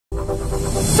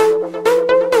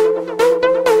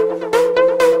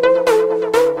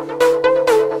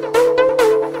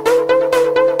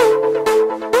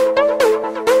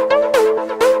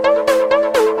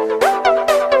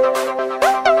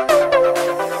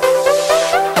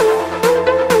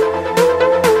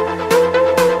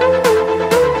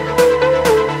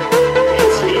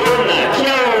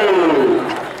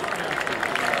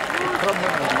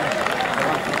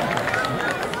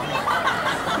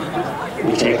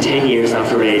10 years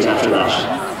after age after that.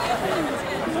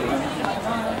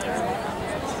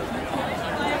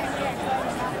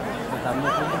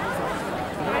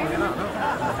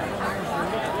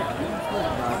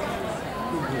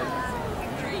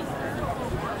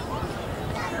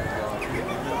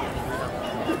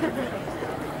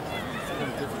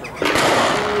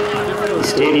 The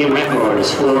stadium record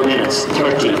is 4 minutes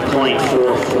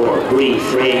 30.44.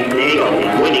 Brief Ray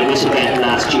Nago, winning this event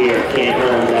last year, came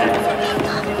home then.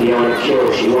 Fiona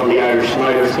Keogh, she won the Irish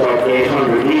Riders Cup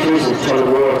 800 metres in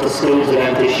Tullamore at the schools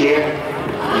event this year.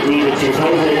 Indeed, in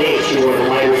 2008 she won the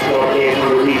Riders Cup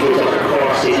 800 metres at the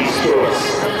Cork City Sports.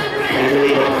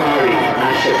 Emilina Parry,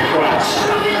 Asha Pratt,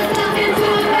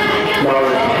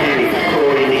 Lauren Penny,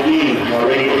 Corey McGee,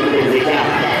 already looking into the gap.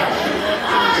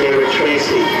 Sarah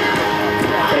Tracy,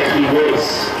 Becky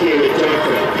Woods, Kira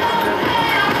Durkin.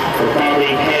 The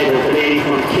bobbing head of the lady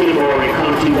from Kilmore in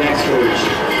County Wexford,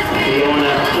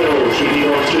 Fiona Keogh. She'll be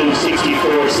going through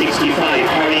 64.65,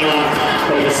 carrying on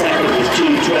for the second is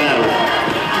 2:12.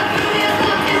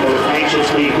 Both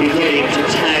anxiously beginning to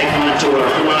tag onto her.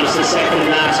 Come on, it's the second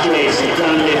last race, the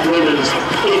Clonlift Women's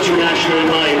International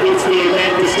Mile. It's the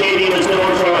event the stadium is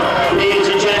known for. Ladies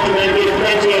and gentlemen, with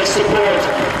plenty of support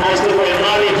as the way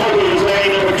Molly Huddle is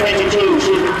wearing number 22.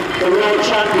 She's the world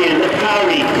champion, the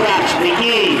Parry, Pratt,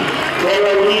 McGee. They're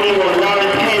a leading one, Lauren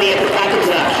Penny at the back of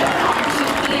that.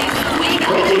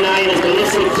 29 is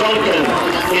Melissa Duncan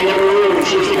in the maroon.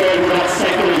 She's the girl who got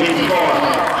second in fourth.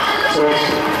 So it's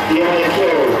Fiona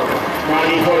Keogh,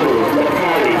 Molly Huddle, the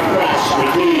Parry, Pratt,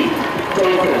 McGee,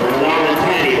 Duncan, and Lauren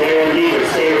Penny. They're our leaders,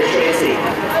 Sarah Tracy,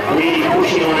 really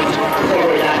pushing on to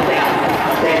cover that gap.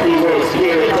 Becky Woods,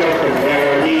 Kira Durkin, they're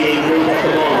our leading group at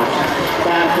the moment.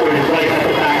 Bamford is right at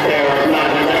the back there, and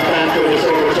that Bamford is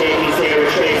overtaking Sarah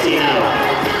Tracy now.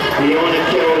 Fiona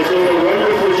Keogh is doing a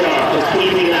wonderful job just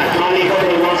keeping that. Molly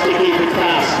Huddle wants to keep it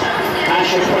fast.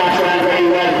 Asha Pratt ran very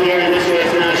well here in this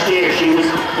race last year.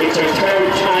 It's her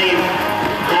third time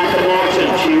at the Morton.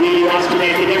 She really wants to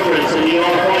make a difference, and the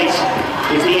all-white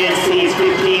is the NC's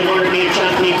 1500 metre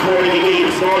champion, Corey McGee.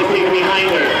 The small figure behind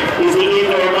her is the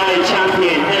indoor mile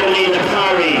champion, Emilina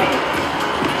Parry.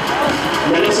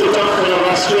 Melissa Duncan of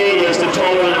Australia is the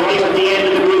tall one, and right at the end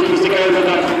of the group is the girl who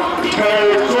got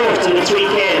fourth in the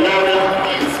 3K,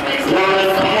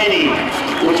 Lauren Penny.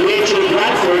 With Rachel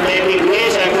Bradford making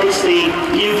great efforts, the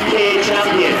UK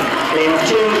champion. They have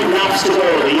 2 laps to go,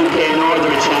 the UK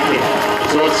Northern champion.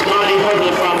 So it's Molly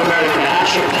Huddle from America,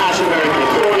 Asher Pat America,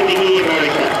 Corey McGee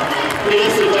America,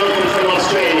 Melissa Duncan from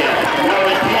Australia,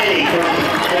 Lauren Penny from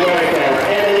America,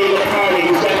 Emily Parry,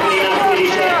 who's definitely not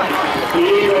finished yet, the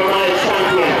indoor mile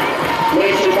champion.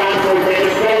 Rachel Bradford made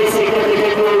a very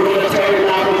significant move in the third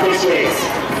lap of this race.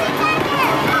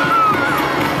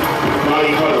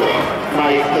 Molly Huddle,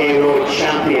 5K road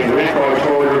champion, record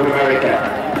holder of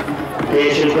America.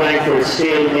 Rachel Bradford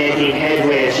still making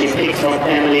headway. She picks up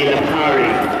Emily Parry.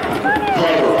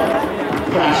 Huddle,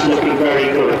 Pratt looking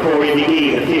very good. Corey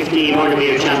McGee, the 1500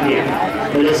 metre champion.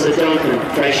 Melissa Duncan,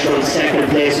 fresh from second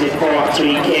place in Cork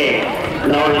 3K.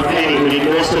 Lauren Penny, who did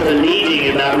most of the leading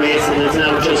in that race and is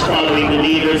now just following the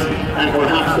leaders, and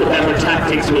perhaps the better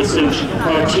tactics will suit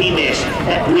her teammate.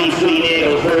 Brief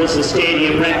Nago holds the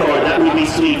stadium record. That would be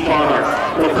sweet for her.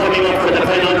 We're coming up for the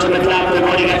penalty.